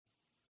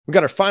We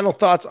got our final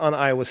thoughts on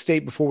Iowa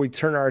State before we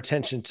turn our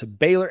attention to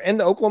Baylor. And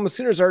the Oklahoma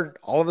Sooners are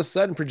all of a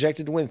sudden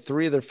projected to win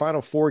 3 of their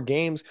final 4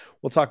 games.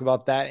 We'll talk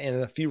about that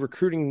and a few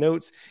recruiting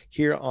notes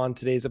here on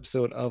today's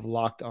episode of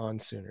Locked On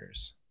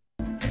Sooners.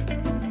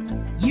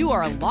 You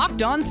are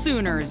Locked On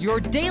Sooners, your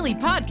daily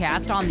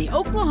podcast on the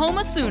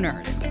Oklahoma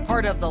Sooners,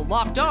 part of the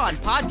Locked On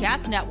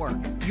Podcast Network,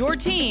 your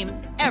team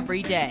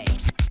every day.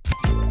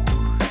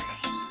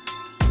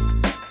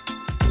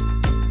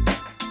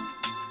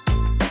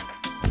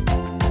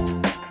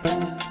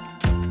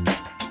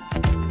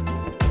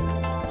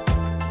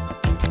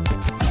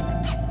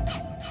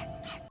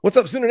 What's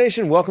up, Sooner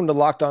Nation? Welcome to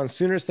Locked On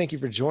Sooners. Thank you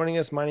for joining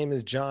us. My name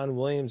is John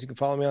Williams. You can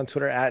follow me on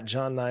Twitter at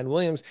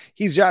John9Williams.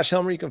 He's Josh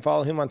Helmer. You can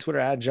follow him on Twitter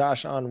at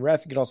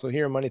JoshOnRef. You can also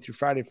hear him Monday through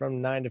Friday from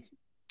 9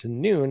 to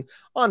noon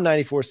on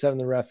 94.7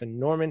 The Ref in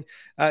Norman.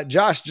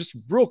 Josh, just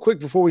real quick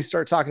before we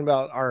start talking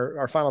about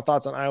our final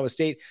thoughts on Iowa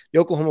State, the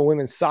Oklahoma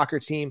women's soccer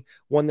team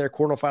won their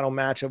quarterfinal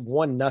match of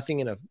 1-0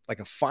 in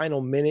a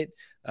final minute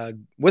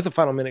with a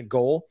final minute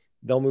goal.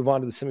 They'll move on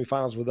to the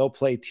semifinals where they'll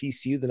play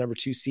TCU, the number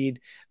 2 seed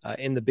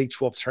in the Big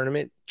 12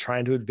 tournament,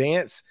 trying to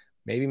advance,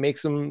 maybe make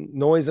some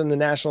noise in the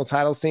national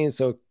title scene.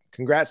 So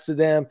congrats to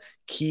them.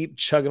 Keep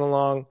chugging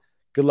along.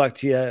 Good luck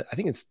to you. I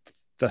think it's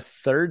the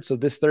 3rd. So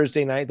this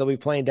Thursday night, they'll be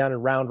playing down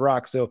in Round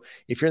Rock. So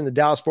if you're in the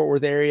Dallas-Fort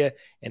Worth area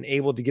and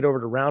able to get over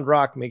to Round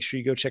Rock, make sure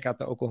you go check out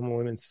the Oklahoma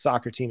women's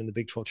soccer team in the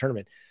Big 12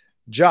 tournament.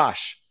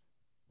 Josh,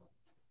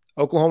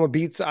 Oklahoma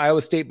beats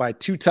Iowa State by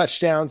 2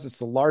 touchdowns. It's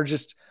the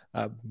largest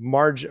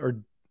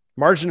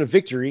margin of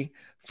victory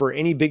for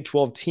any Big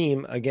 12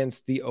 team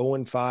against the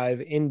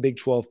 0-5 in Big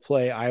 12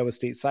 play Iowa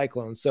State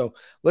Cyclones. So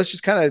let's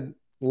just kind of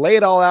lay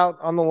it all out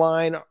on the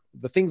line.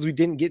 The things we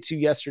didn't get to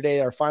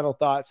yesterday, our final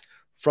thoughts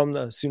from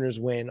the Sooners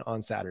win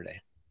on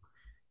Saturday.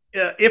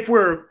 If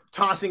we're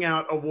tossing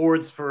out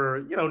awards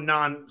for,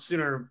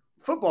 non-Sooner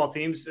football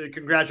teams,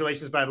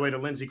 congratulations, by the way, to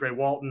Lindsey Gray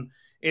Walton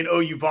in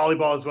OU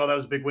volleyball as well. That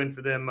was a big win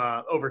for them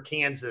over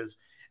Kansas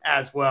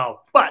as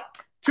well. But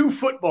to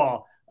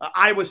football,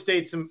 Iowa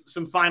State,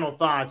 some final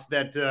thoughts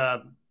that,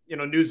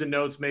 news and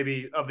notes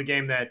maybe of the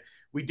game that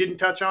we didn't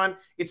touch on.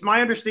 It's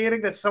my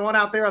understanding that someone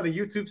out there on the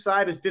YouTube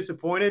side is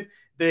disappointed.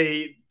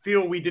 They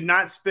feel we did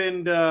not,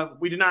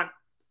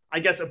 I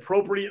guess,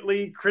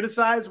 appropriately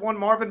criticize one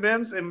Marvin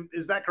Mims. And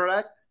is that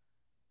correct?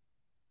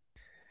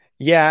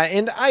 Yeah,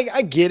 and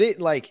I get it.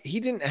 Like,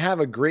 he didn't have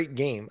a great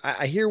game.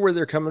 I hear where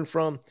they're coming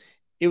from.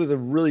 It was a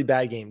really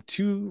bad game.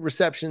 2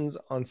 receptions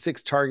on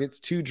 6 targets,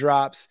 2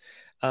 drops.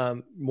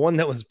 One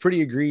that was pretty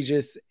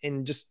egregious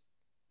and just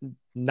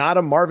not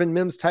a Marvin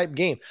Mims type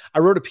game. I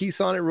wrote a piece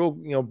on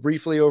it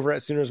briefly over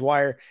at Sooners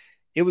Wire.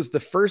 It was the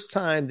first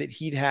time that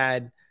he'd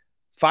had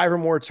 5 or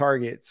more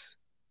targets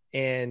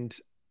and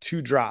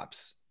 2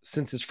 drops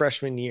since his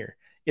freshman year.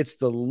 It's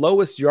the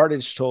lowest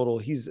yardage total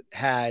he's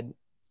had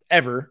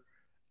ever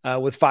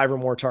with 5 or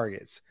more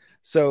targets.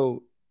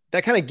 So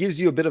that kind of gives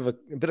you a bit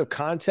of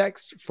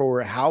context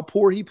for how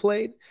poor he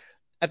played.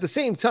 At the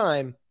same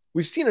time,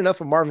 we've seen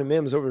enough of Marvin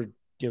Mims over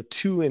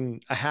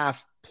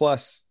 2.5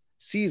 plus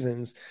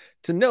seasons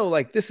to know,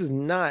 like, this is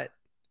not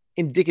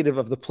indicative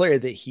of the player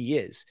that he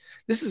is.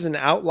 This is an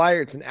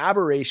outlier. It's an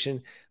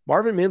aberration.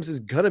 Marvin Mims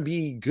is going to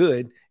be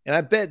good. And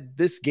I bet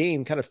this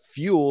game kind of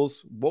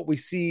fuels what we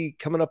see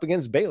coming up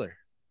against Baylor.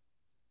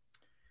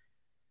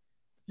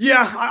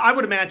 Yeah, I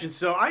would imagine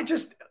so.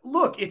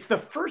 It's the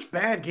first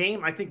bad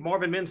game I think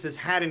Marvin Mims has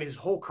had in his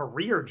whole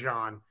career,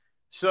 John.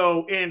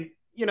 So,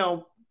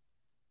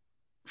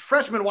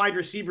 freshman wide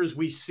receivers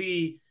we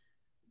see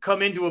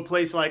come into a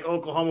place like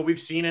Oklahoma. We've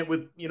seen it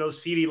with,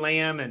 CeeDee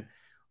Lamb. And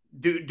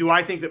do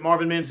I think that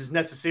Marvin Mims is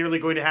necessarily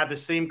going to have the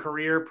same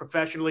career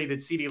professionally that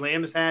CeeDee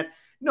Lamb has had?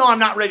 No, I'm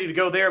not ready to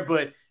go there.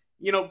 But,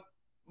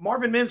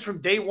 Marvin Mims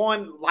from day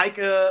one, like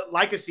a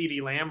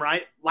CeeDee Lamb,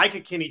 right? Like a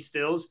Kenny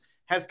Stills,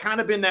 has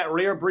kind of been that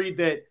rare breed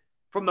that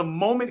from the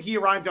moment he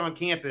arrived on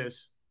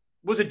campus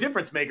was a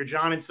difference maker,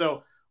 John. And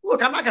so,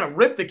 look, I'm not going to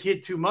rip the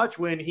kid too much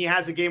when he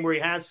has a game where he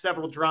has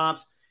several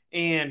drops.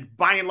 And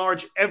by and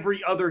large,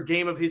 every other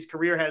game of his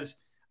career has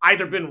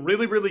either been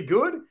really, really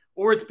good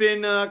or it's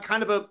been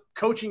kind of a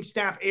coaching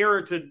staff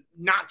error to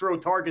not throw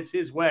targets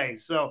his way.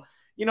 So,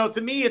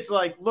 to me, it's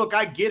like, look,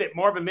 I get it.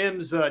 Marvin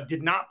Mims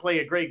did not play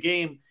a great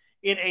game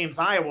in Ames,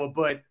 Iowa,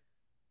 but,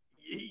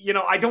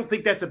 I don't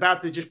think that's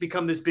about to just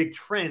become this big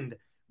trend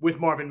with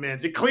Marvin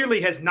Mims. It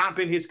clearly has not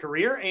been his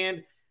career.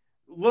 And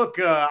look,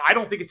 I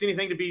don't think it's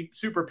anything to be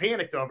super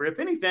panicked over. If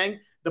anything,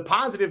 the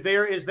positive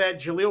there is that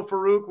Jalil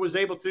Farouk was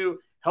able to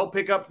help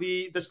pick up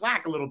the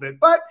slack a little bit.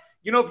 But,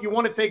 if you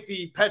want to take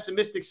the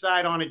pessimistic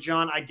side on it,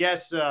 John, I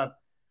guess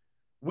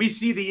we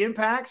see the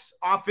impacts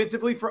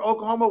offensively for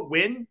Oklahoma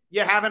when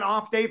you have an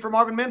off day for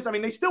Marvin Mims. I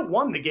mean, they still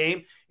won the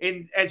game.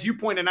 And as you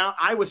pointed out,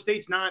 Iowa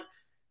State's not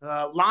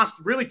lost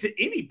really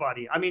to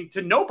anybody. I mean,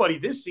 to nobody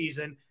this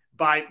season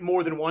by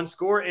more than 1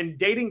 score. And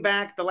dating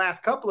back the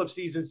last couple of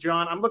seasons,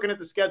 John, I'm looking at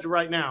the schedule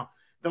right now.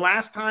 The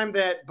last time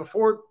that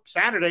before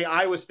Saturday,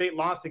 Iowa State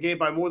lost a game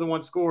by more than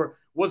 1 score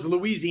was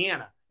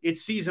Louisiana.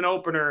 Its season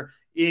opener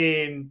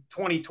in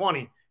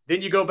 2020.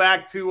 Then you go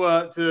back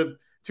to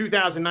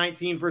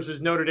 2019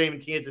 versus Notre Dame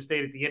and Kansas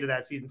State at the end of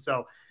that season.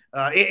 So,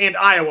 and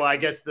Iowa, I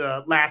guess,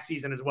 the last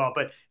season as well.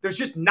 But there's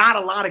just not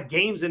a lot of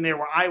games in there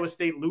where Iowa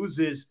State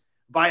loses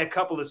by a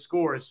couple of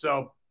scores.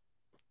 So,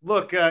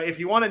 look, if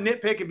you want to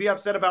nitpick and be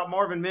upset about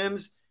Marvin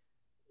Mims,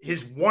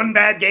 his one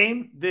bad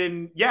game,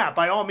 then yeah,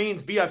 by all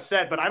means be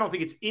upset. But I don't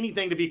think it's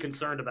anything to be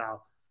concerned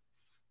about.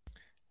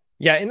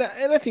 Yeah, and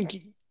I think,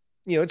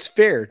 it's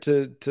fair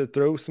to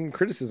throw some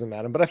criticism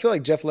at him. But I feel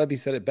like Jeff Lebby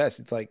said it best.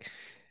 It's like,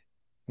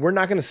 we're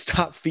not going to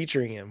stop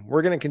featuring him.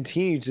 We're going to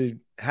continue to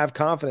have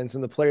confidence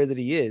in the player that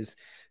he is,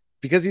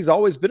 because he's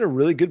always been a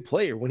really good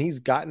player. When he's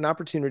gotten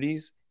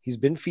opportunities, he's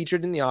been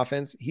featured in the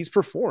offense, he's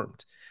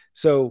performed.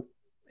 So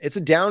it's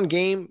a down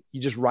game.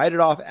 You just write it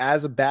off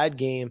as a bad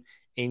game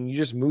and you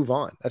just move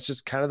on. That's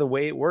just kind of the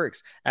way it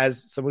works.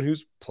 As someone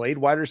who's played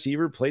wide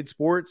receiver, played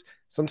sports,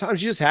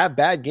 sometimes you just have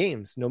bad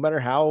games. No matter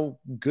how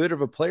good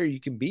of a player you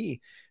can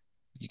be,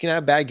 you can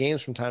have bad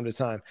games from time to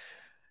time.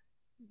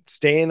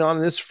 Staying on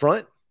this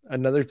front,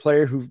 another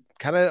player who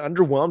kind of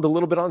underwhelmed a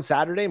little bit on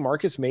Saturday,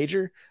 Marcus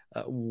Major,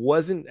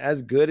 wasn't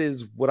as good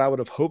as what I would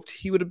have hoped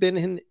he would have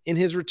been in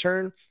his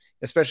return,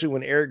 especially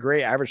when Eric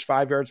Gray averaged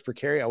 5 yards per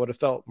carry. I would have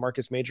felt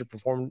Marcus Major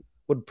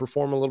would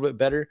perform a little bit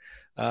better.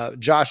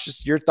 Josh,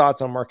 just your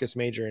thoughts on Marcus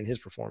Major and his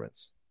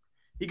performance.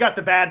 He got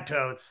the bad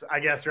totes, I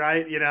guess,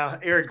 right?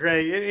 Eric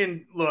Gray,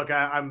 and look,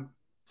 I'm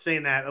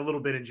saying that a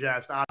little bit in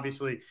jest.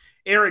 Obviously,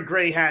 Eric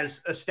Gray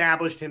has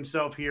established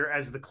himself here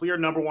as the clear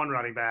number one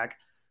running back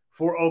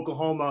for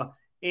Oklahoma.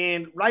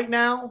 And right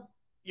now,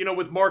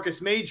 with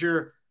Marcus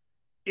Major,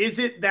 is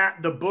it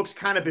that the book's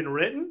kind of been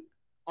written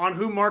on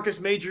who Marcus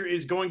Major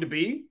is going to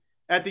be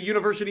at the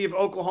University of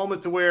Oklahoma,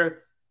 to where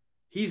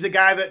he's a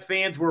guy that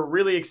fans were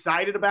really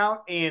excited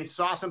about and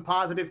saw some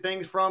positive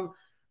things from,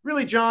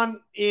 really,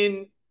 John,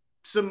 in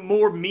some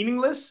more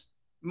meaningless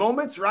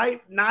moments,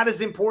 right? Not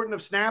as important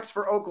of snaps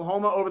for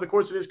Oklahoma over the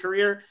course of his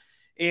career.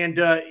 And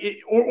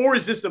or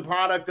is this the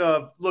product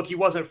of, look, he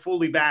wasn't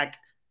fully back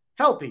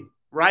healthy,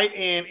 right?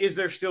 And is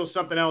there still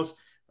something else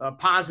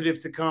positive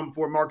to come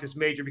for Marcus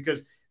Major?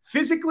 Because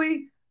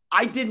physically,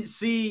 I didn't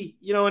see,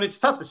 and it's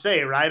tough to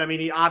say, right? I mean,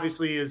 he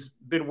obviously has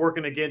been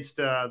working against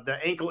the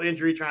ankle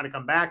injury, trying to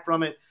come back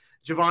from it.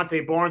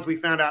 Javante Barnes, we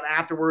found out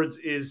afterwards,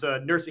 is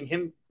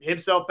nursing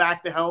himself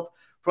back to health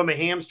from a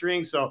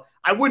hamstring. So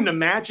I wouldn't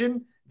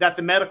imagine that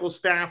the medical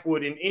staff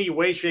would in any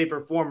way, shape,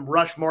 or form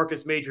rush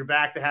Marcus Major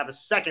back to have a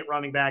second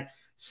running back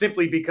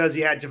simply because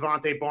he had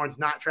Javante Barnes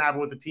not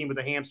travel with the team with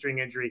a hamstring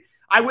injury.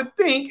 I would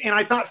think, and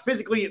I thought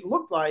physically it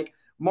looked like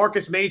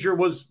Marcus Major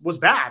was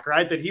back,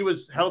 right? That he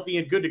was healthy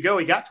and good to go.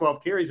 He got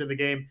 12 carries in the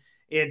game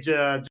and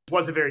just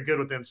wasn't very good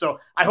with them. So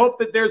I hope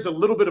that there's a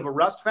little bit of a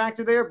rust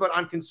factor there, but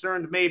I'm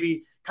concerned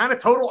maybe kind of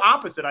total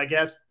opposite, I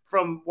guess,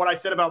 from what I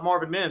said about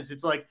Marvin Mims.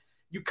 It's like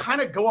you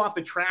kind of go off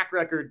the track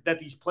record that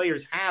these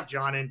players have,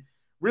 John. And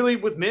really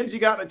with Mims, you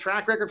got a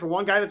track record for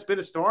one guy that's been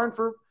a star. And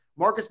for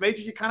Marcus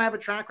Major, you kind of have a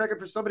track record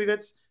for somebody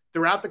that's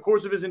throughout the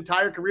course of his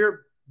entire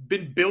career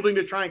been building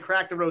to try and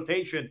crack the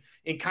rotation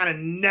and kind of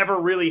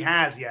never really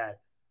has yet.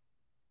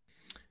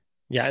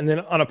 Yeah, and then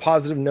on a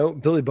positive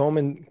note, Billy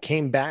Bowman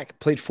came back,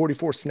 played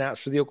 44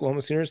 snaps for the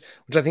Oklahoma Sooners,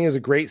 which I think is a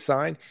great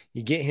sign.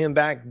 You get him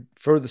back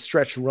for the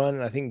stretch run,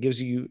 and I think it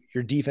gives you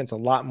your defense a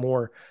lot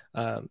more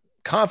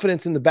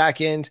confidence in the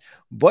back end.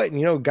 But,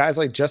 guys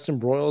like Justin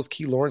Broyles,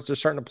 Key Lawrence, they're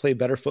starting to play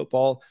better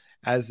football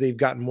as they've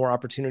gotten more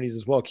opportunities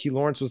as well. Key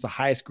Lawrence was the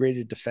highest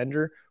graded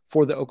defender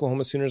for the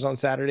Oklahoma Sooners on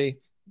Saturday.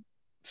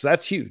 So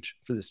that's huge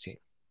for this team.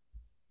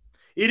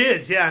 It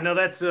is. Yeah, no,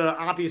 that's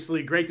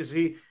obviously great to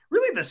see.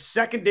 Really the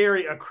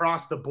secondary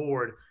across the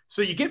board.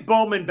 So you get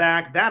Bowman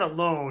back. That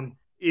alone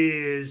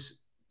is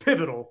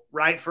pivotal,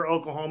 right, for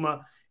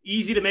Oklahoma.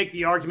 Easy to make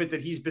the argument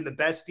that he's been the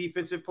best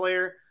defensive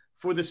player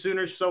for the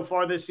Sooners so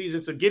far this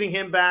season. So getting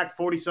him back,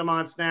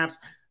 40-some-odd snaps,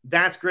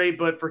 that's great.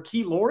 But for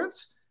Key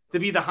Lawrence to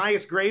be the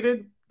highest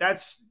graded,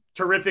 that's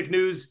terrific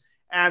news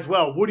as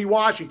well. Woody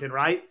Washington,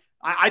 right?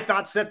 I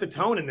thought set the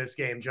tone in this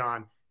game,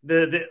 John.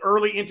 The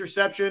early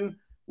interception,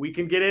 we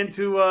can get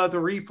into the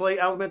replay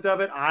element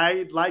of it.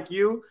 I, like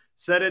you,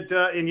 said it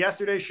in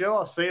yesterday's show.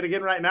 I'll say it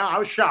again right now. I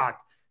was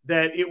shocked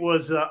that it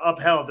was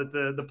upheld, that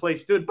the play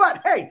stood.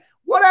 But, hey,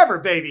 whatever,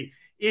 baby.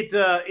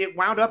 It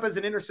wound up as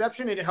an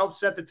interception, and it helped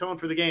set the tone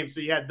for the game.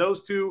 So you had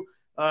those two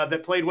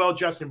that played well.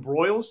 Justin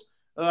Broyles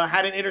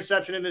had an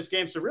interception in this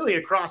game. So really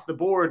across the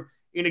board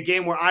in a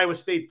game where Iowa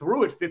State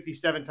threw it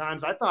 57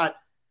 times, I thought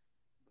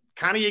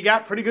kind of you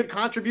got pretty good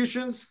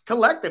contributions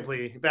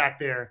collectively back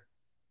there.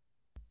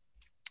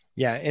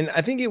 Yeah, and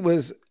I think it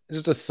was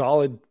just a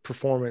solid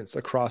performance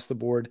across the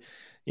board.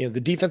 The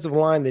defensive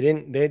line,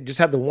 they just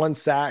had the one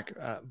sack,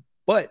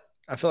 but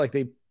I feel like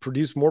they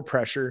produced more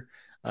pressure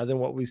than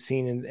what we've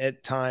seen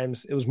at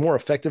times. It was more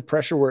effective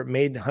pressure where it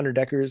made Hunter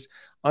Dekkers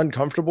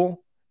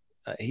uncomfortable.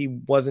 He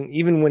wasn't,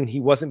 even when he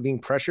wasn't being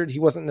pressured, he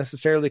wasn't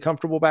necessarily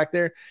comfortable back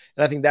there.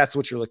 And I think that's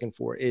what you're looking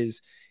for,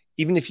 is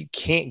even if you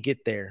can't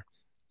get there,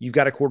 you've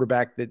got a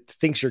quarterback that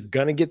thinks you're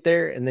going to get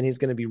there, and then he's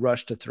going to be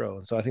rushed to throw.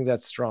 And so I think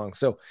that's strong.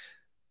 So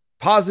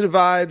positive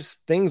vibes,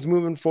 things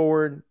moving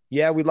forward.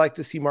 Yeah, we'd like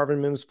to see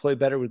Marvin Mims play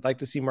better. We'd like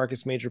to see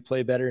Marcus Major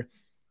play better.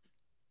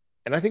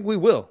 And I think we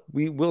will.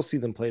 We will see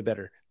them play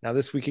better. Now,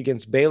 this week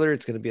against Baylor,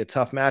 it's going to be a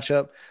tough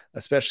matchup,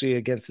 especially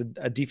against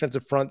a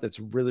defensive front that's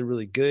really,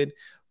 really good.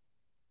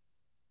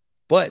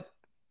 But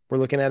we're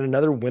looking at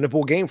another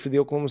winnable game for the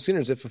Oklahoma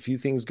Sooners. If a few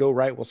things go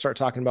right, we'll start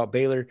talking about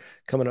Baylor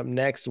coming up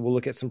next. We'll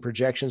look at some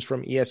projections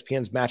from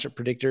ESPN's matchup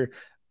predictor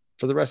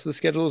for the rest of the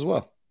schedule as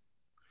well.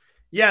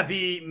 Yeah,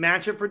 the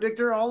matchup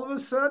predictor all of a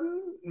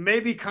sudden may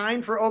be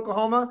kind for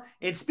Oklahoma.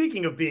 And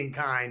speaking of being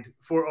kind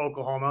for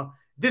Oklahoma,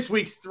 this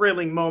week's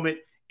thrilling moment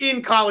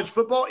in college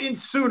football, in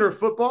Sooner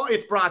football,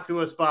 it's brought to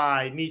us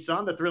by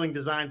Nissan. The thrilling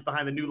designs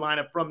behind the new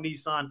lineup from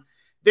Nissan,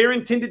 they're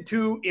intended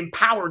to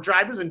empower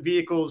drivers and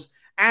vehicles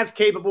as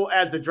capable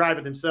as the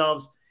driver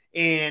themselves.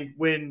 And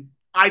when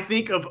I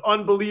think of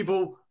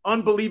unbelievable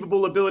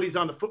abilities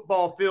on the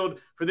football field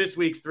for this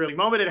week's thrilling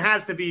moment, it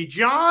has to be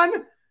John,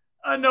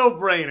 a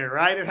no-brainer,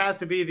 right? It has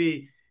to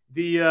be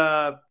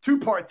the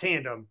two-part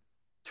tandem,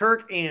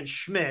 Turk and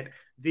Schmidt,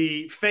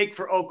 the fake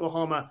for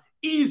Oklahoma,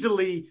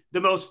 easily the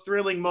most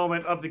thrilling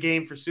moment of the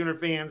game for Sooner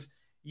fans.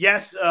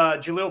 Yes,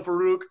 Jalil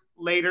Farouk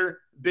later,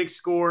 big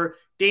score.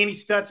 Danny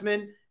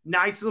Stutzman,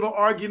 nice little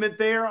argument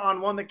there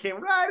on one that came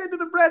right into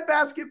the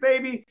breadbasket,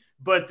 baby.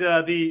 But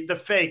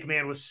the fake,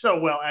 man, was so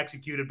well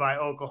executed by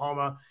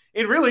Oklahoma.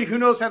 And really, who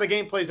knows how the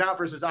game plays out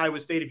versus Iowa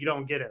State if you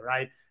don't get it,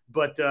 right?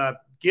 But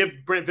give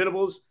Brent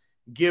Venables,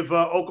 give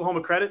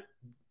Oklahoma credit.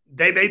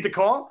 They made the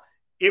call.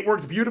 It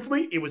worked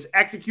beautifully. It was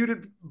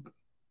executed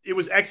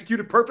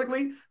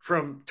perfectly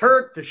from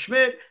Turk to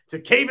Schmidt to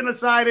caving the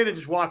side in and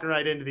just walking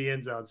right into the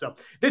end zone. So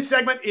this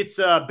segment, it's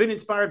been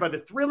inspired by the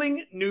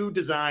thrilling new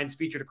designs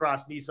featured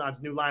across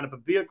Nissan's new lineup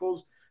of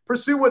vehicles.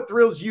 Pursue what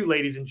thrills you,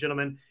 ladies and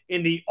gentlemen,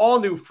 in the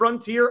all-new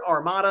Frontier,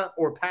 Armada,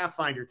 or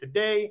Pathfinder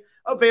today,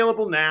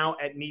 available now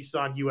at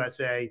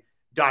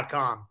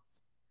nissanusa.com.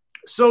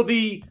 So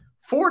the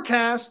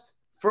forecast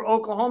for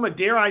Oklahoma,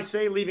 dare I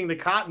say, leaving the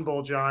Cotton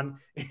Bowl, John,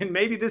 and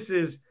maybe this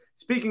is,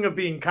 speaking of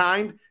being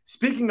kind,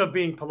 speaking of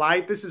being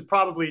polite, this is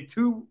probably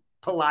too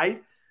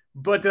polite,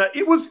 but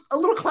it was a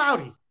little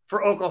cloudy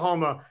for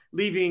Oklahoma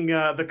leaving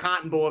the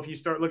Cotton Bowl. If you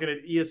start looking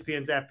at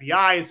ESPN's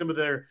FPI and some of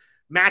their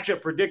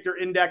matchup predictor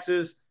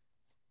indexes,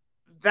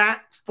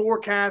 that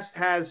forecast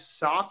has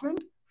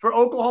softened for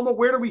Oklahoma.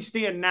 Where do we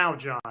stand now,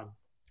 John?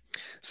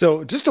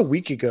 So just a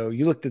week ago,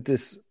 you looked at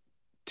this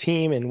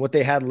team and what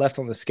they had left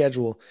on the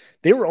schedule.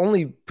 They were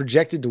only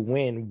projected to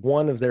win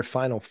one of their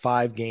final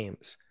 5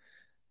 games,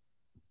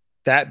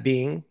 that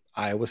being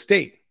Iowa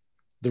State.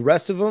 The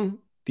rest of them,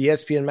 the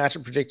ESPN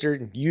matchup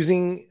predictor,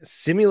 using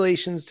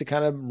simulations to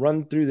kind of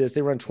run through this.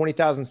 They run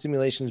 20,000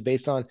 simulations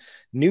based on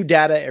new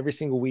data every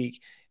single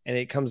week, and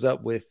it comes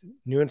up with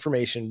new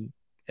information,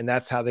 and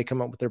that's how they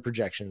come up with their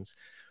projections.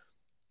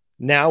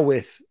 Now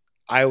with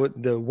Iowa,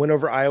 the win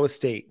over Iowa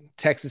State,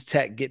 Texas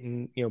Tech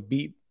getting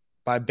beat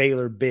by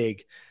Baylor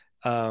big,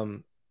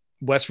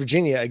 West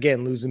Virginia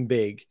again losing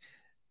big,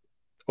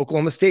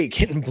 Oklahoma State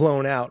getting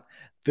blown out.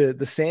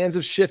 The sands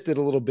have shifted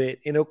a little bit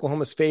in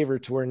Oklahoma's favor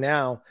to where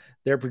now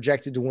they're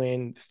projected to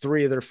win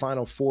 3 of their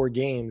final 4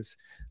 games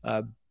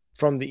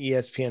from the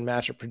ESPN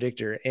matchup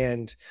predictor.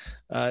 And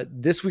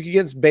this week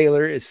against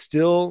Baylor is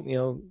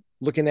still,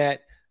 looking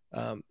at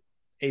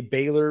a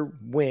Baylor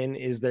win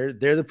is they're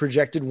the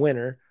projected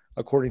winner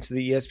according to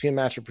the ESPN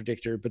matchup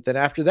predictor. But then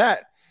after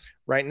that,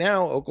 right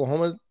now,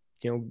 Oklahoma,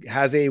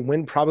 has a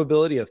win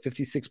probability of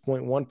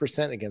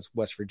 56.1% against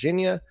West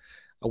Virginia,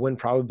 a win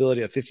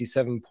probability of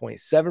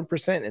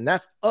 57.7%. And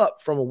that's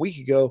up from a week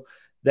ago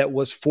that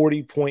was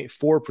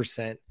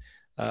 40.4%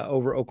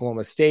 over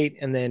Oklahoma State.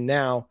 And then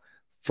now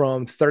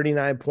from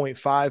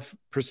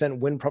 39.5%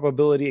 win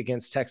probability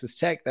against Texas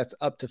Tech, that's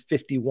up to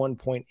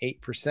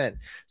 51.8%.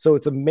 So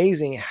it's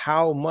amazing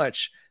how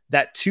much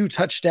that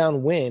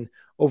 2-touchdown win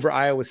over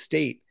Iowa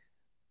State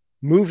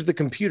moved the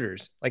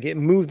computers. Like, it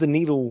moved the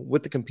needle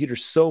with the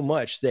computers so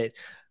much that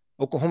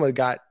Oklahoma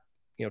got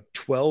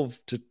 12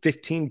 to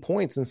 15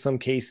 points in some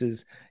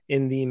cases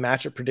in the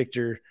matchup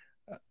predictor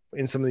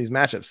in some of these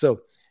matchups.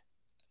 So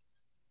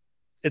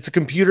it's a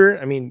computer.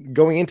 I mean,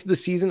 going into the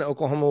season,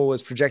 Oklahoma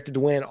was projected to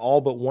win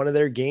all but one of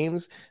their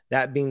games,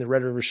 that being the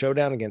Red River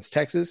Showdown against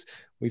Texas.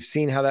 We've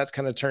seen how that's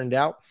kind of turned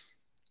out,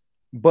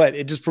 but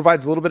it just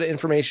provides a little bit of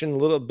information, a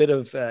little bit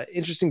of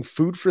interesting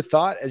food for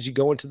thought as you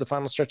go into the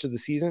final stretch of the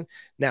season.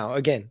 Now,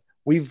 again,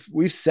 we've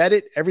said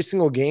it, every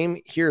single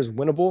game here is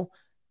winnable.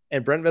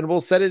 And Brent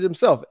Venables said it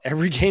himself.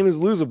 Every game is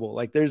losable.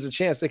 Like, there's a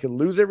chance they could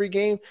lose every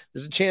game.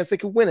 There's a chance they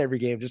could win every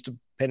game, just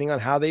depending on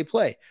how they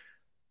play.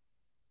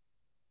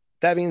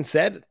 That being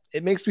said,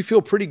 it makes me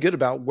feel pretty good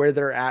about where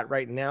they're at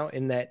right now,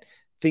 in that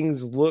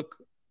things look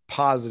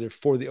positive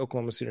for the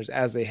Oklahoma Sooners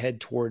as they head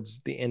towards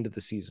the end of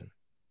the season.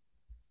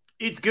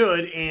 It's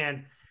good.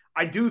 And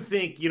I do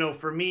think,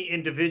 for me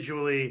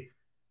individually,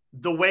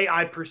 the way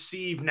I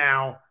perceive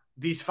now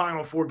these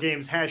final 4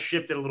 games has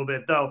shifted a little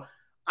bit, though.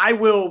 I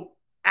will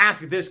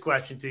ask this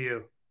question to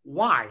you.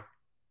 Why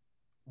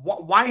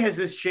has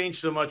this changed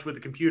so much with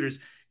the computers?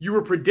 You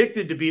were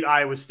predicted to beat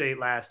Iowa State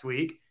last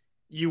week.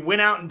 you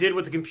went out and did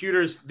what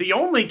the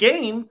only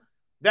game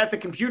that the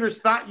computers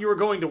thought you were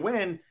going to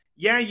win.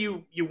 Yeah,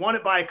 you won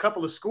it by a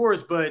couple of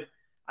scores, but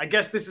I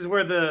guess this is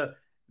where the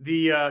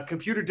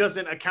computer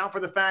doesn't account for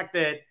the fact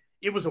that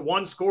it was a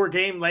 1-score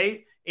game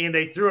late and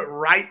they threw it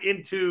right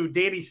into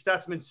Danny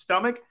Stutzman's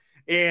stomach.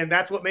 And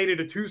that's what made it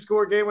a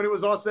 2-score game when it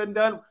was all said and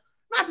done.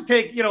 Not to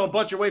take, a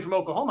bunch away from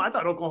Oklahoma. I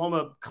thought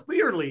Oklahoma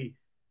clearly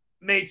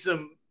made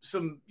some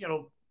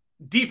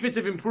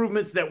defensive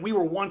improvements that we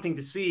were wanting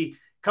to see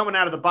coming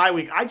out of the bye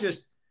week.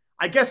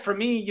 I guess for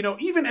me,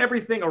 even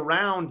everything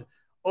around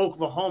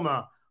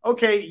Oklahoma,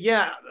 okay,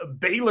 yeah,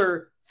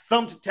 Baylor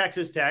thumped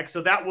Texas Tech.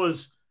 So that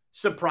was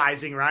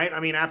surprising, right? I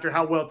mean, after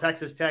how well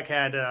Texas Tech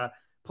had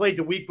played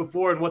the week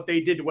before and what they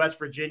did to West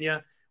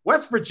Virginia.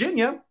 West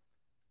Virginia,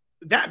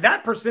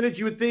 that percentage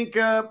you would think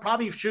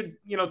probably should,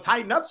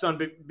 tighten up some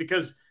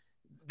because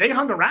they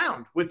hung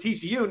around with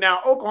TCU.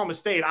 Now, Oklahoma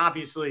State,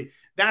 obviously,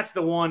 that's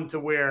the one to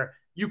where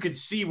you could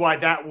see why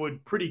that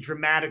would pretty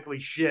dramatically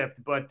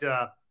shift. But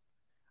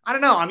I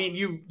don't know. I mean,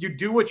 you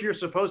do what you're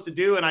supposed to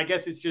do, and I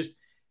guess it's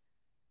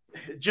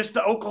just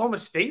the Oklahoma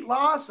State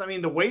loss. I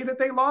mean, the way that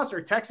they lost,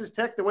 or Texas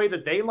Tech, the way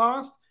that they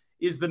lost,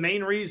 is the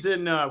main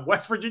reason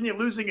West Virginia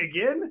losing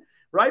again,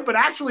 right? But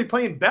actually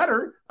playing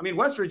better. I mean,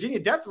 West Virginia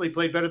definitely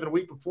played better than a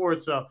week before.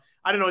 So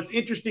I don't know. It's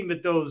interesting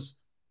that those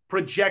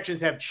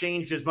projections have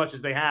changed as much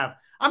as they have.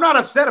 I'm not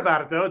upset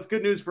about it, though. It's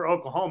good news for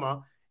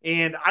Oklahoma.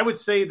 And I would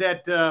say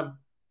that,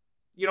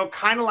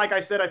 kind of like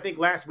I said, I think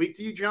last week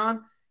to you,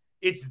 John,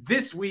 it's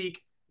this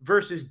week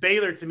versus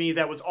Baylor to me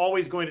that was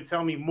always going to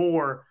tell me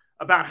more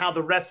about how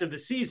the rest of the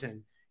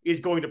season is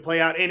going to play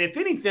out. And if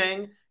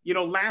anything,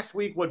 last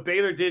week, what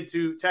Baylor did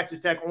to Texas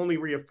Tech only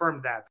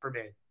reaffirmed that for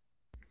me.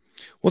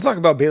 We'll talk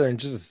about Baylor in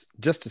just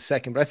a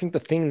second, but I think the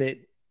thing that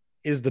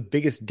is the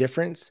biggest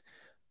difference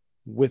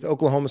with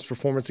Oklahoma's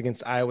performance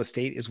against Iowa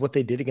State is what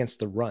they did against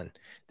the run.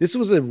 This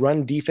was a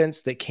run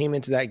defense that came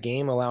into that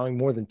game allowing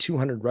more than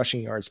 200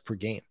 rushing yards per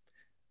game.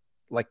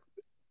 Like,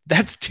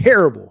 that's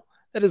terrible.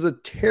 That is a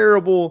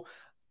terrible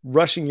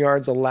rushing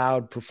yards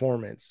allowed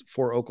performance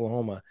for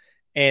Oklahoma.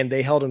 And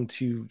they held them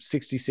to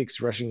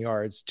 66 rushing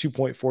yards,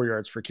 2.4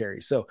 yards per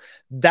carry. So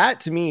that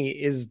to me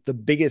is the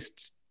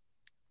biggest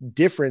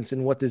difference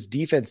in what this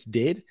defense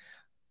did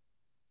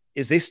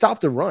is they stopped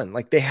the run.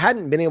 Like, they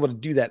hadn't been able to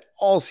do that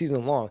all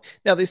season long.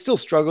 Now they still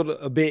struggled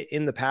a bit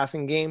in the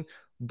passing game,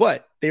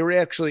 but they were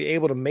actually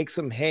able to make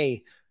some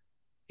hay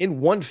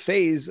in one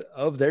phase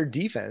of their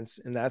defense,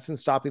 and that's in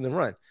stopping the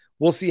run.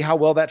 We'll see how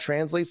well that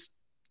translates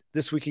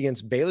this week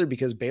against Baylor,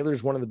 because Baylor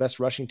is one of the best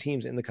rushing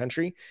teams in the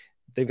country.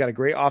 They've got a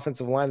great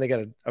offensive line. They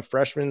got a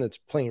freshman that's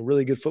playing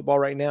really good football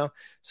right now.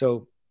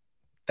 So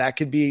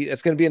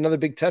it's going to be another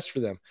big test for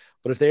them.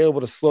 But if they're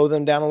able to slow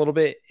them down a little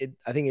bit,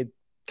 I think it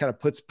kind of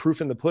puts proof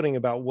in the pudding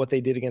about what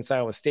they did against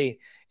Iowa State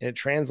and it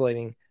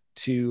translating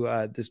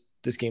to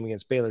this game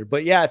against Baylor.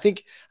 But yeah, I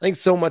think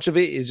so much of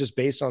it is just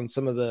based on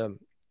some of the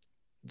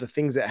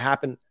things that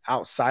happen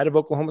outside of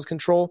Oklahoma's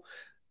control.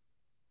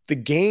 The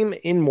game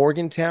in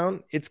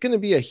Morgantown, it's going to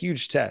be a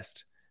huge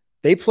test.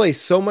 They play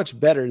so much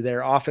better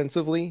there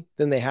offensively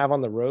than they have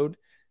on the road.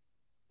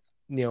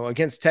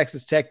 Against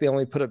Texas Tech, they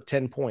only put up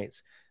 10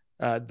 points.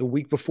 The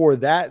week before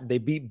that, they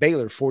beat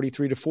Baylor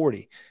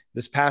 43-40.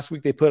 This past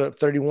week, they put up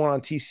 31 on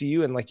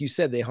TCU, and like you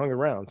said, they hung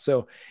around.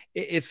 So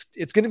it's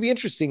going to be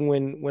interesting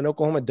when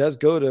Oklahoma does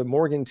go to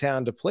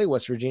Morgantown to play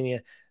West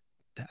Virginia.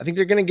 I think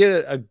they're going to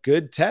get a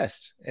good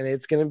test, and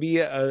it's going to be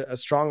a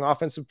strong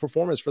offensive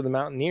performance for the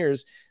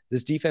Mountaineers.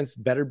 This defense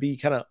better be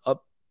kind of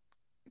up,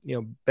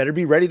 better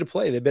be ready to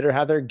play. They better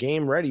have their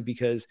game ready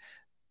because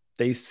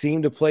they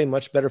seem to play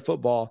much better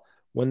football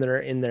when they're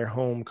in their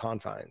home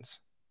confines.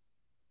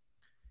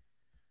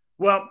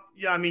 Well,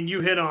 yeah, I mean,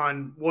 you hit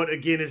on what,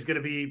 again, is going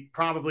to be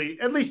probably,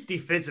 at least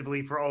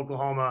defensively for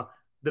Oklahoma,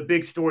 the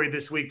big story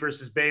this week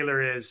versus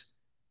Baylor is,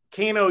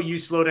 can OU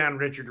slow down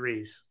Richard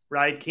Reese,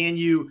 right? Can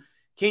you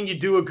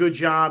do a good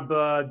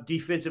job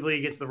defensively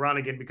against the run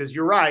again? Because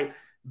you're right,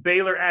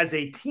 Baylor as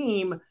a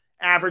team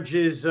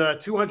averages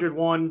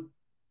 201.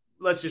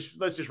 Let's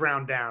just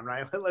round down,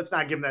 right? Let's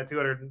not give them that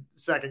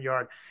 202nd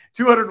yard.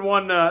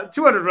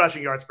 200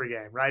 rushing yards per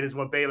game, right, is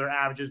what Baylor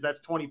averages.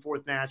 That's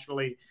 24th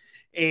nationally.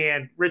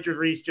 And Richard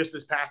Reese just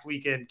this past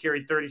weekend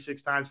carried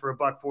 36 times for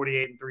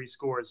 $148 and 3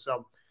 scores.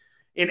 So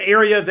an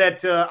area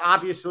that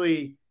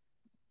obviously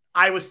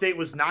Iowa State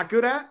was not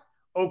good at,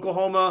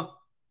 Oklahoma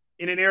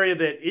in an area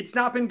that it's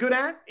not been good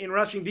at in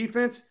rushing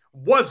defense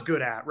was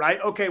good at, right?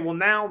 Okay, well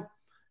now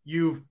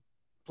you've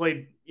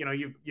played,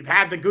 you've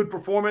had the good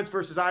performance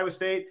versus Iowa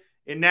State,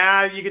 and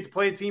now you get to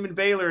play a team in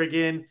Baylor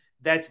again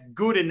that's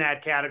good in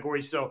that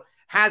category. So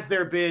has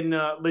there been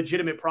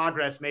legitimate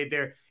progress made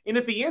there? And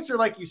if the answer,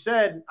 like you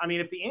said,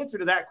 if the answer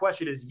to that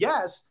question is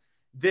yes,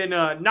 then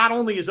not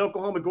only is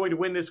Oklahoma going to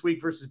win this week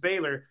versus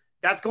Baylor,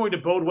 that's going to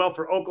bode well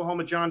for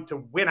Oklahoma, John, to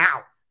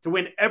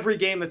win every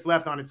game that's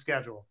left on its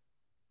schedule.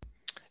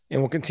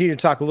 And we'll continue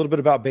to talk a little bit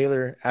about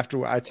Baylor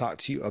after I talk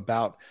to you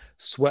about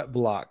Sweat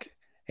Block.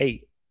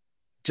 Hey,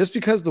 just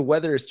because the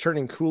weather is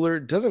turning cooler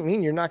doesn't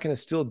mean you're not going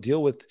to still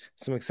deal with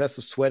some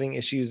excessive sweating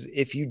issues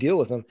if you deal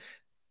with them.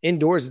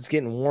 Indoors, it's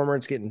getting warmer,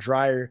 it's getting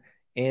drier,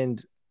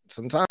 and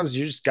sometimes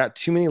you just got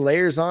too many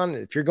layers on.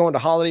 If you're going to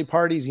holiday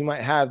parties, you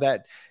might have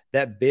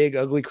that big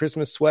ugly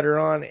Christmas sweater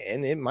on,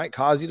 and it might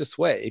cause you to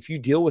sweat. If you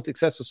deal with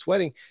excessive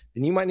sweating,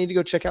 then you might need to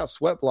go check out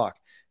Sweat Block.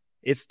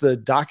 It's the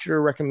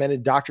doctor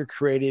recommended, doctor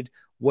created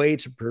way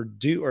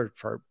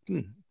to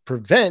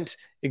prevent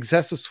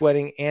excessive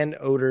sweating and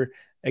odor.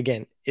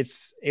 Again,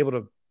 it's able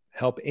to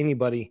help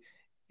anybody.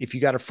 If you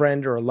got a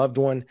friend or a loved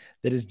one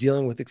that is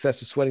dealing with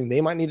excessive sweating,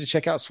 they might need to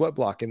check out Sweat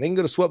Block, and they can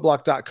go to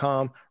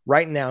sweatblock.com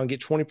right now and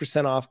get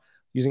 20% off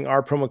using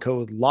our promo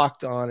code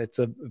Locked On. It's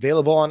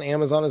available on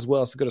Amazon as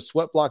well. So go to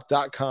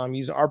sweatblock.com,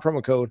 use our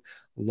promo code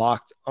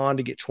Locked On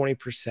to get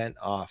 20%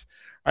 off.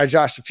 All right,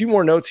 Josh, a few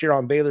more notes here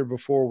on Baylor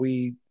before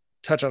we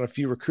touch on a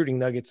few recruiting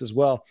nuggets as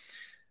well.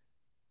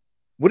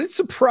 Would it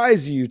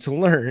surprise you to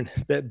learn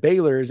that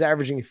Baylor is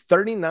averaging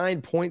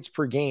 39 points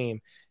per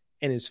game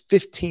and is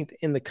 15th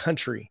in the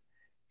country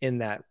in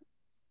that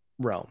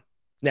realm?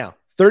 Now,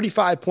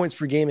 35 points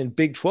per game in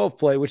Big 12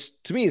 play,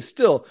 which to me is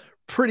still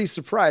pretty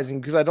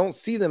surprising because I don't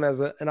see them as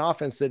an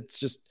offense that's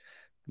just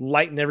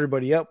lighting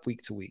everybody up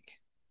week to week.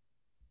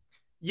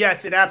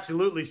 Yes, it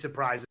absolutely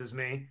surprises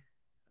me.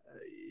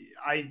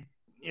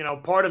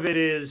 Part of it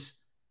is,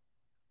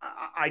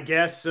 I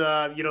guess,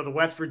 the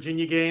West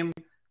Virginia game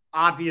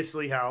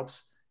obviously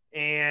helps,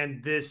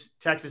 and this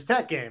Texas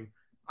Tech game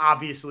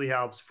obviously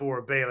helps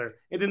for Baylor.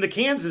 And then the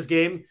Kansas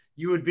game,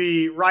 you would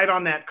be right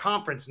on that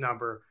conference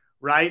number,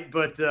 right?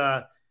 But,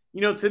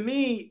 to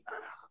me,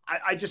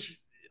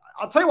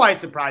 I'll tell you why it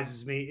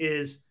surprises me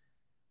is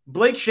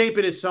Blake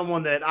Shapen is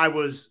someone that I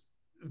was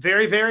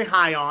very, very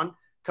high on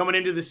coming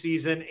into the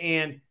season.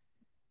 And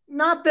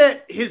not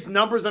that his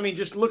numbers,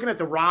 just looking at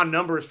the raw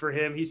numbers for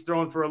him, he's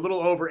thrown for a little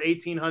over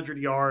 1,800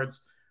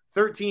 yards,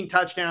 13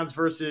 touchdowns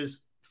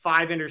versus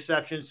 5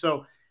 interceptions.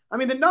 So,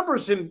 the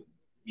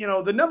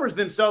numbers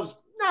themselves,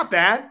 not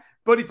bad,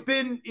 but it's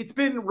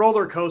been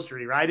roller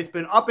coastery, right? It's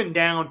been up and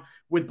down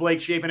with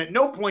Blake Shapen. At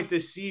no point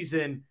this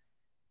season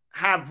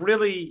have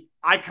really,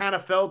 I kind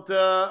of felt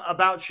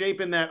about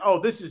Shapen that,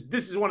 this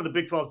is one of the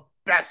Big 12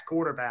 best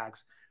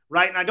quarterbacks,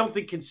 right? And I don't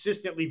think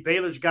consistently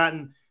Baylor's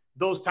gotten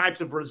those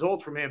types of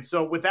results from him.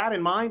 So with that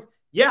in mind,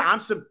 yeah, I'm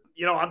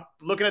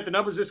looking at the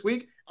numbers this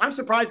week. I'm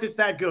surprised it's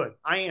that good.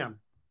 I am.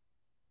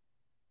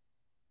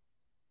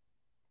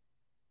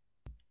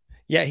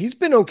 Yeah, he's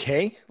been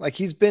okay. Like,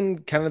 he's been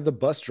kind of the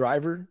bus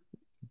driver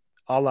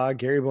a la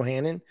Gary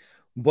Bohannon,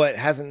 but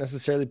hasn't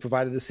necessarily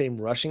provided the same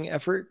rushing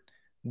effort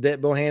that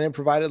Bohannon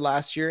provided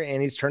last year,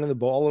 and he's turning the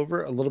ball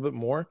over a little bit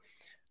more.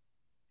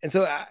 And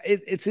so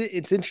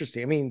it's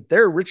interesting.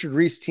 They're a Richard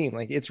Reese team.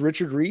 Like, it's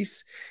Richard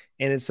Reese,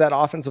 and it's that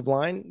offensive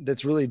line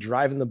that's really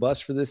driving the bus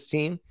for this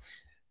team.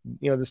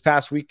 This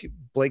past week,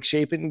 Blake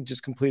Shapen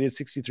just completed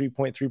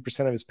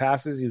 63.3% of his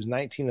passes. He was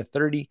 19 to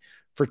 30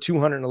 for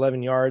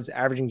 211 yards,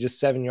 averaging just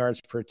 7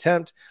 yards per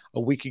attempt. A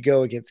week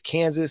ago against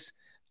Kansas,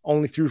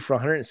 only threw for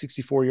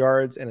 164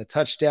 yards and a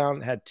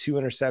touchdown, had 2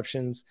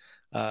 interceptions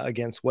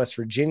against West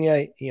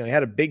Virginia. He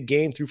had a big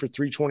game, threw for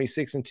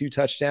 326 and 2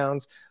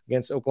 touchdowns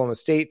against Oklahoma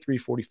State,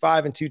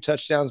 345 and 2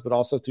 touchdowns, but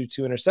also threw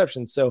 2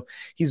 interceptions. So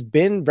he's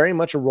been very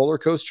much a roller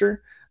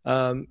coaster.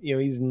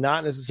 He's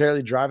not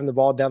necessarily driving the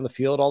ball down the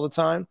field all the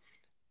time.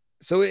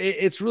 So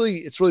it's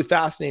really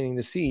fascinating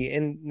to see.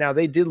 And now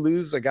they did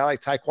lose a guy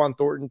like Tyquan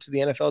Thornton to the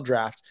NFL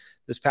draft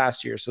this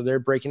past year. So they're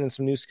breaking in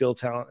some new skill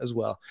talent as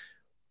well.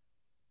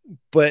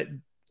 But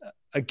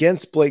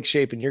against Blake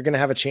Shapen, you're going to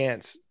have a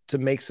chance to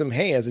make some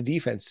hay as a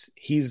defense.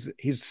 He's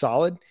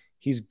solid.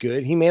 He's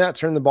good. He may not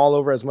turn the ball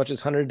over as much as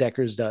Hunter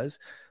Dekkers does,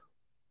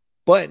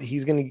 but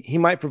he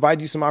might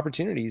provide you some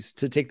opportunities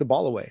to take the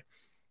ball away.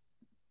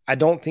 I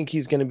don't think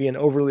he's going to be an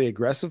overly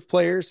aggressive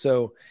player,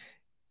 so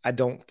I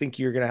don't think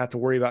you're going to have to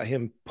worry about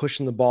him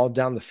pushing the ball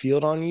down the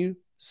field on you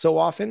so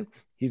often.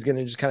 He's going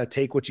to just kind of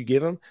take what you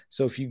give him.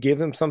 So if you give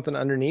him something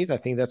underneath, I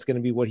think that's going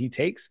to be what he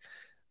takes.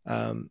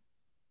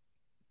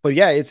 But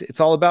yeah,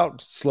 it's all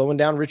about slowing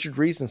down Richard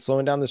Reese and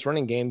slowing down this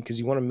running game, because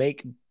you want to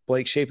make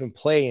Blake Shapen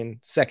play in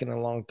second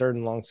and long, third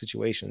and long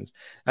situations.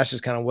 That's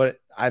just kind of what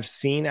I've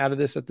seen out of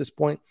this at this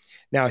point.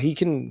 Now he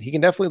can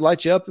definitely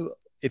light you up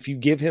if you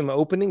give him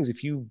openings.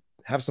 If you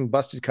have some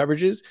busted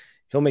coverages,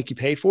 he'll make you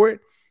pay for it.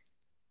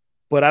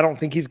 But I don't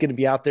think he's going to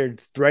be out there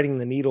threading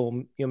the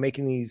needle,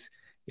 making these,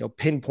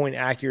 pinpoint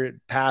accurate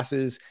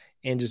passes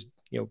and just,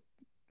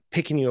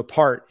 picking you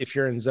apart if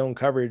you're in zone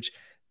coverage.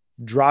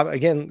 Drop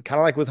again, kind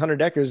of like with Hunter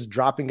Dekkers,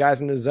 dropping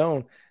guys in the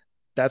zone.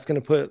 That's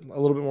going to put a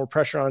little bit more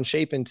pressure on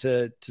Shapen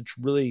to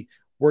really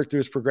work through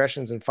his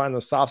progressions and find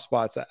those soft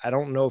spots. I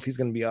don't know if he's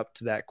going to be up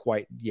to that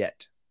quite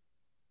yet.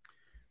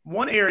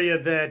 One area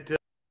that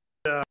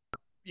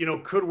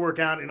could work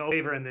out in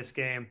favor in this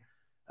game.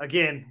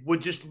 Again,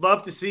 would just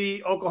love to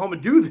see Oklahoma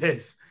do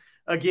this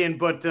again,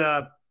 but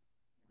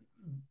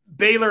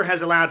Baylor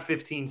has allowed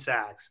 15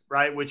 sacks,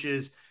 right, which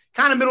is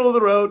kind of middle of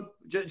the road,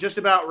 just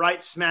about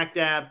right smack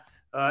dab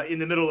in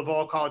the middle of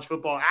all college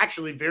football.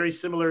 Actually, very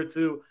similar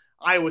to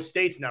Iowa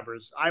State's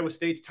numbers. Iowa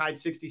State's tied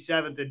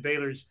 67th and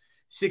Baylor's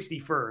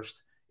 61st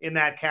in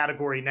that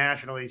category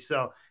nationally.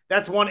 So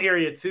that's one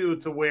area too,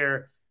 to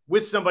where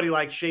with somebody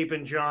like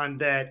Shapen John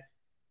that,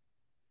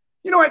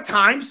 at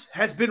times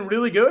has been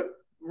really good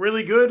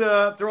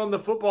throwing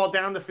the football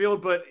down the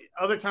field, but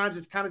other times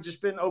it's kind of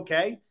just been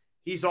okay.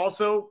 He's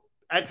also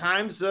at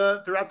times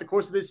throughout the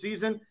course of this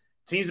season,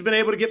 teams have been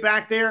able to get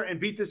back there and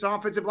beat this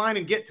offensive line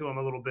and get to him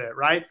a little bit,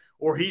 right?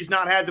 Or he's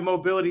not had the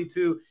mobility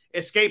to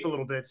escape a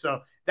little bit.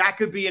 So that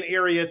could be an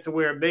area to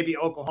where maybe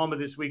Oklahoma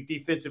this week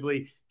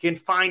defensively can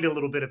find a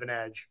little bit of an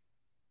edge.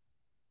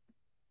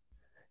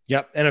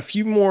 Yep. And a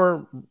few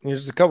more,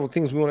 there's a couple of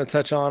things we want to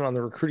touch on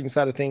the recruiting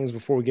side of things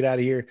before we get out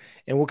of here.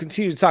 And we'll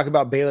continue to talk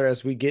about Baylor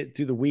as we get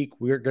through the week.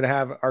 We're going to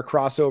have our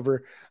crossover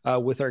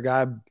with our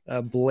guy,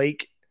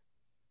 Drake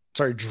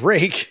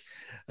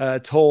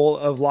Toll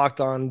of Locked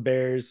On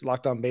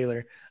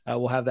Baylor.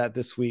 We'll have that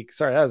this week.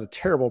 Sorry, that was a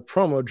terrible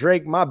promo,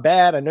 Drake. My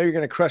bad. I know you're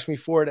going to crush me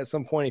for it at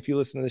some point if you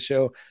listen to the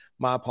show.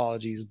 My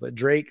apologies. But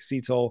Drake C.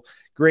 Toll,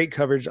 great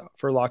coverage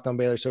for Locked On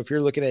Baylor. So if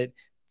you're looking at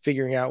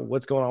figuring out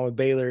what's going on with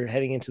Baylor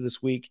heading into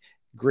this week,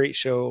 great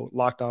show,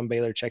 Locked On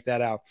Baylor. Check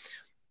that out.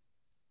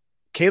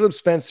 Caleb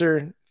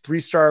Spencer,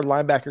 3-star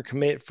linebacker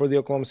commit for the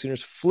Oklahoma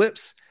Sooners,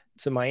 flips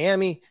to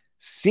Miami,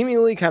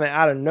 seemingly kind of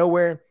out of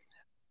nowhere.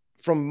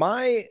 From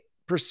my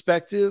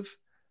perspective,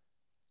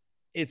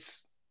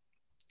 it's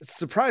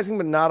surprising,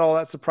 but not all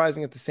that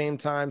surprising at the same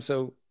time.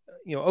 So,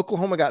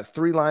 Oklahoma got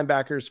 3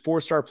 linebackers,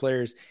 4-star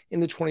players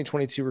in the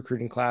 2022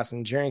 recruiting class,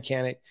 and Jaren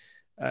Kanak,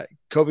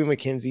 Kobe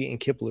McKenzie, and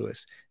Kip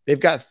Lewis. They've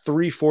got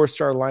 3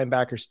 4-star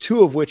linebackers,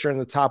 2 of which are in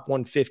the top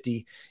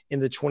 150 in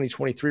the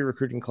 2023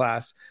 recruiting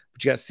class.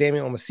 But you got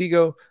Samuel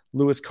Omasigo,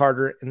 Lewis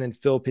Carter, and then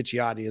Phil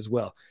Picciotti as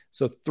well.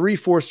 So 3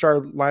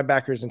 4-star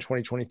linebackers in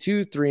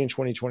 2022, 3 in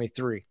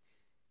 2023.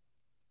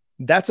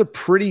 That's a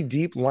pretty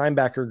deep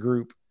linebacker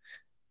group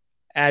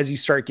as you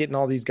start getting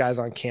all these guys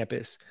on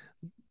campus.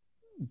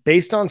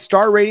 Based on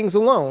star ratings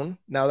alone,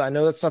 now I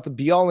know that's not the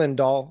be-all,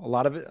 end-all. A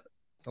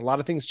lot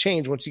of things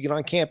change once you get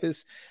on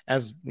campus.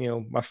 As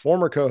my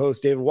former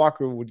co-host David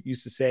Walker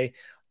used to say,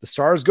 the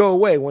stars go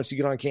away once you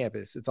get on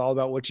campus. It's all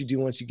about what you do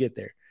once you get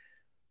there.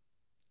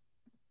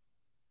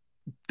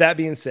 That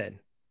being said,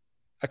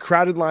 a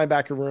crowded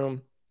linebacker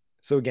room.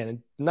 So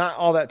again, not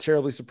all that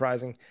terribly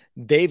surprising.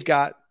 They've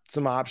got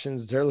some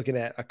options. They're looking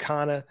at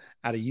Akana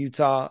out of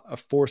Utah, a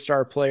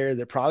 4-star player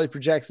that probably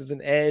projects as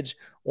an edge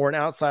or an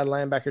outside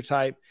linebacker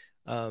type.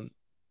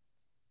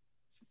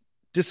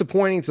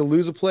 Disappointing to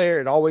lose a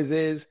player. It always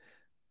is.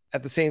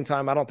 At the same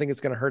time, I don't think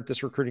it's going to hurt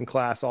this recruiting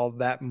class all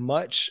that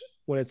much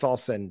when it's all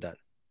said and done.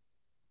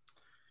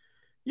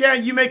 Yeah,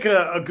 you make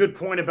a good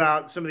point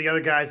about some of the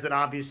other guys that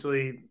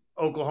obviously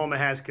Oklahoma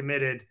has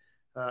committed.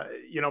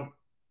 I'm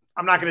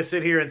not going to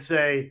sit here and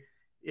say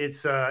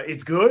it's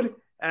good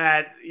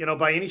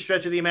by any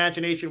stretch of the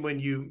imagination when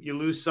you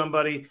lose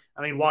somebody.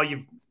 I mean, while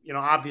you've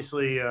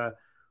obviously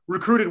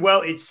recruited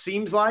well, it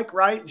seems like,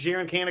 right?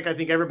 Jaren Kanak, I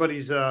think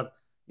everybody's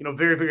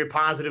very, very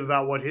positive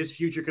about what his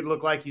future could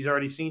look like. He's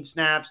already seen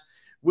snaps.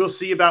 We'll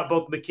see about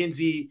both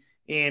McKenzie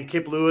and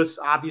Kip Lewis.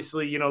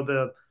 Obviously,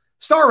 the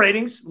star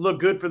ratings look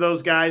good for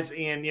those guys,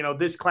 and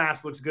this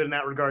class looks good in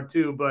that regard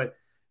too. But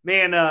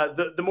man,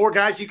 the more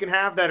guys you can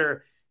have that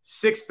are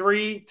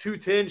 6'3",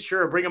 210,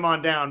 sure, bring them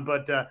on down.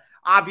 But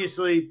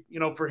obviously,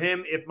 for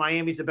him, if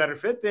Miami's a better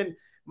fit, then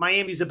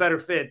Miami's a better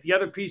fit. The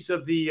other piece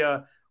of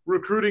the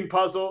recruiting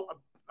puzzle,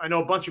 I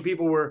know a bunch of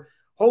people were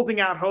holding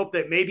out hope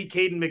that maybe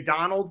Caden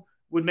McDonald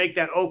would make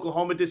that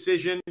Oklahoma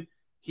decision.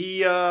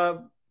 He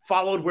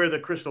followed where the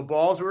crystal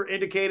balls were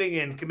indicating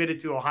and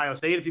committed to Ohio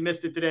State if you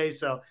missed it today.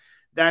 So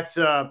that's,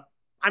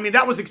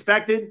 that was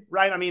expected,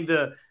 right? I mean,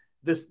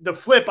 the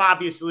flip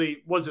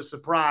obviously was a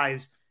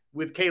surprise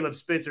with Caleb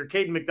Spencer.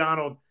 Caden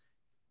McDonald,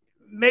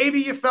 maybe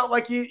you felt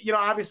like you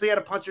obviously had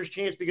a puncher's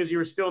chance because you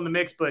were still in the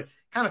mix, but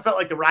kind of felt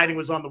like the writing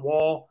was on the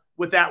wall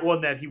with that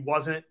one that he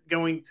wasn't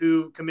going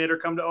to commit or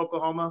come to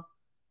Oklahoma.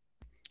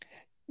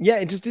 Yeah,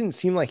 it just didn't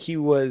seem like he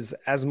was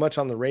as much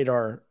on the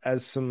radar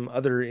as some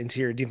other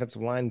interior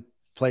defensive line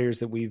players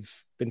that we've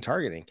been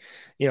targeting.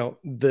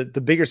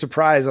 The bigger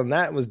surprise on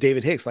that was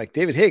David Hicks. Like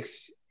David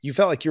Hicks, you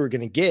felt like you were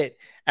going to get.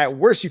 At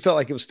worst, you felt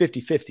like it was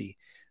 50-50.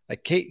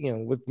 Like Kate,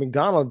 with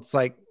McDonald, it's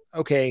like,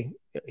 okay,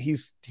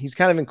 he's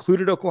kind of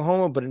included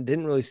Oklahoma, but it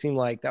didn't really seem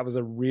like that was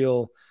a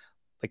real,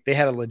 like they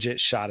had a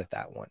legit shot at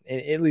that one,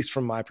 at least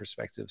from my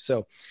perspective.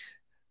 So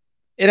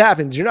it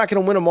happens. You're not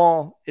going to win them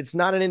all. It's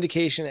not an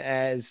indication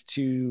as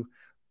to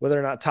whether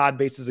or not Todd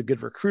Bates is a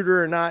good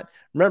recruiter or not.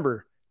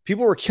 Remember,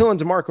 people were killing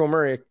DeMarco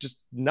Murray just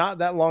not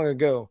that long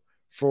ago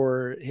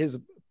for his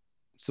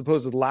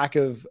supposed lack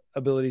of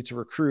ability to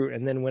recruit,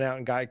 and then went out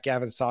and got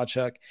Gavin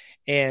Sawchuk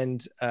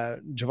and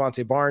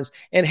Javante Barnes.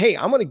 And hey,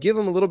 I'm going to give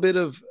him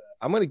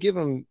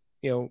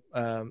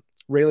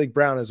Rayleigh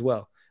Brown as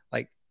well.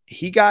 Like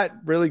he got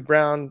Rayleigh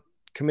Brown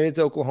committed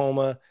to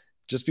Oklahoma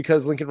just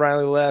because Lincoln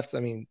Riley left. I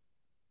mean,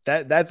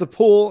 that's a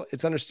pull.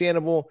 It's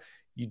understandable.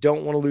 You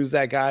don't want to lose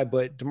that guy,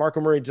 but DeMarco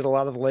Murray did a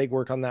lot of the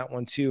legwork on that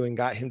one too and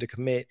got him to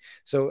commit.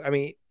 So, I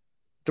mean,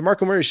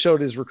 DeMarco Murray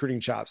showed his recruiting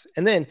chops.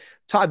 And then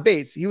Todd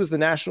Bates, he was the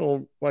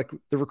national,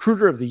 the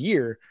recruiter of the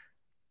year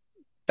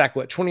back,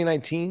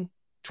 2019,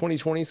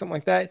 2020, something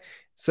like that.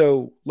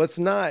 So let's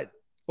not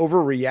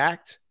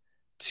overreact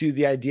to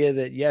the idea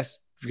that, yes,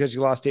 because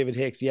you lost David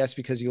Hicks, yes,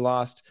 because you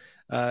lost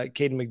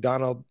Caden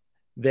McDonald,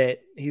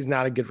 that he's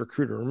not a good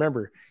recruiter.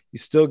 Remember, you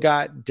still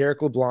got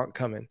Derek LeBlanc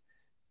coming.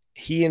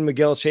 He and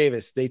Miguel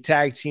Chavis, they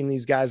tag team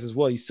these guys as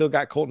well. You still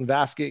got Colton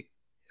Vasek,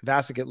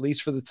 at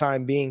least for the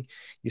time being.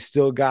 You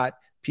still got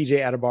PJ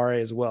Adebawore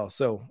as well.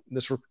 So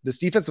this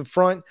defensive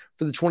front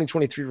for the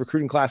 2023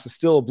 recruiting class is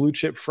still a blue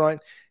chip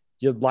front.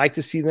 You'd like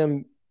to see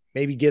them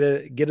maybe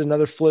get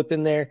another flip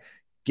in there,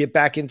 get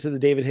back into the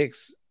David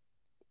Hicks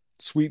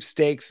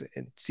sweepstakes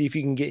and see if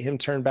you can get him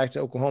turned back to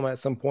Oklahoma at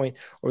some point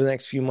over the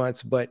next few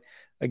months. But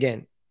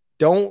again,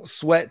 don't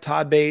sweat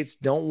Todd Bates.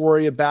 Don't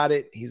worry about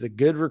it. He's a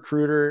good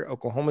recruiter.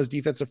 Oklahoma's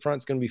defensive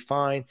front is going to be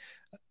fine.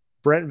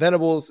 Brent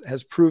Venables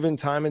has proven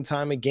time and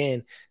time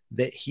again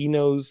that he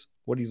knows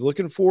what he's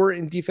looking for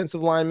in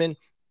defensive linemen,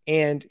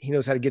 and he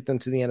knows how to get them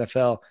to the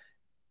NFL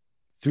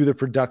through the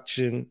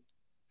production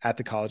at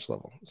the college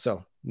level.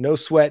 So no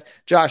sweat.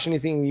 Josh,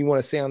 anything you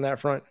want to say on that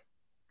front?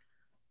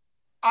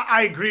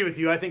 I agree with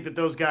you. I think that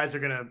those guys are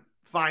going to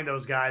find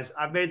those guys.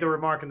 I've made the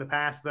remark in the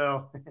past,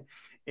 though,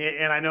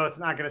 and I know it's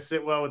not going to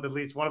sit well with at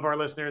least one of our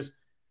listeners.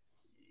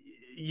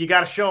 You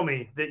got to show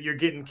me that you're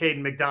getting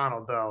Caden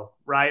McDonald, though,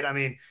 right? I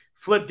mean,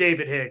 flip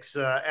David Hicks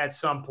at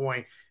some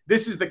point.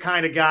 This is the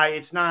kind of guy.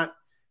 It's not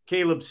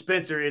Caleb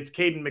Spencer. It's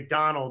Caden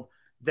McDonald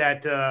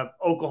that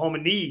Oklahoma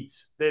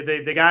needs.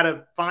 They got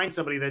to find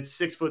somebody that's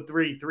 6'3",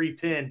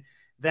 310,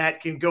 that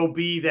can go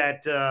be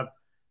that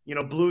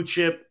blue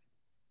chip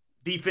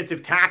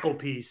defensive tackle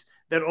piece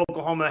that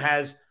Oklahoma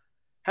has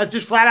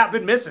just flat out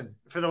been missing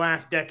for the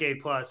last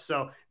decade plus.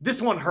 So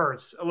this one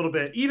hurts a little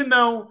bit, even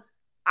though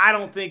I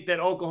don't think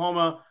that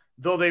Oklahoma,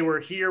 though they were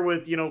here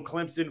with,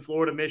 Clemson,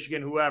 Florida,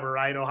 Michigan, whoever,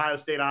 right? Ohio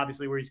State,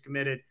 obviously, where he's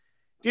committed,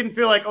 didn't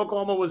feel like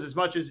Oklahoma was as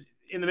much as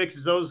in the mix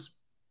as those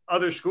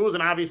other schools.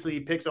 And obviously he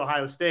picks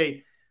Ohio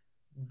State.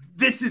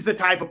 This is the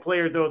type of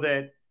player, though,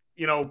 that,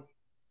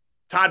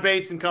 Todd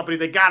Bates and company,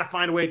 they got to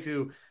find a way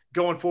to,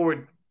 going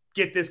forward,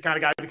 get this kind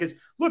of guy. Because,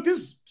 look, this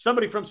is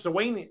somebody from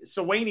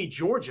Sewanee,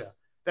 Georgia,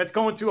 that's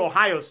going to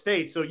Ohio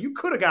State. So you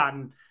could have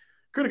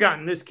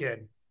gotten this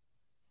kid.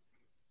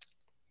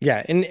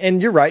 Yeah,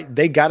 and you're right.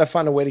 They got to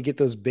find a way to get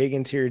those big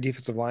interior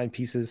defensive line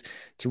pieces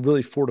to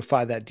really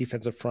fortify that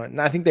defensive front. And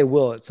I think they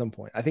will at some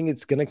point. I think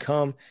it's going to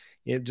come.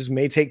 It just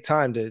may take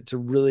time to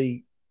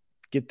really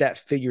get that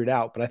figured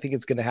out, but I think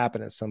it's going to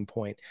happen at some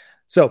point.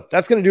 So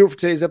that's going to do it for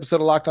today's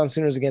episode of Locked On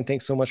Sooners. Again,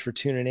 thanks so much for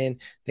tuning in.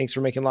 Thanks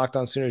for making Locked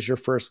On Sooners your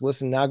first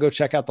listen. Now go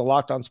check out the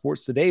Locked On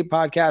Sports Today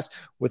podcast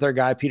with our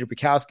guy, Peter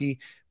Bukowski,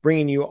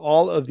 bringing you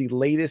all of the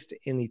latest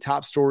in the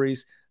top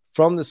stories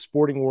from the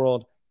sporting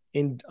world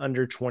in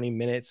under 20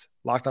 minutes.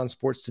 Locked On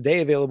Sports Today,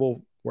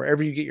 available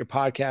wherever you get your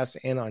podcasts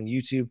and on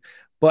YouTube.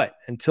 But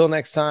until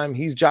next time,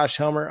 he's Josh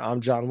Helmer.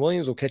 I'm John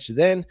Williams. We'll catch you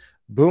then.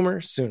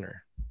 Boomer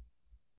Sooner.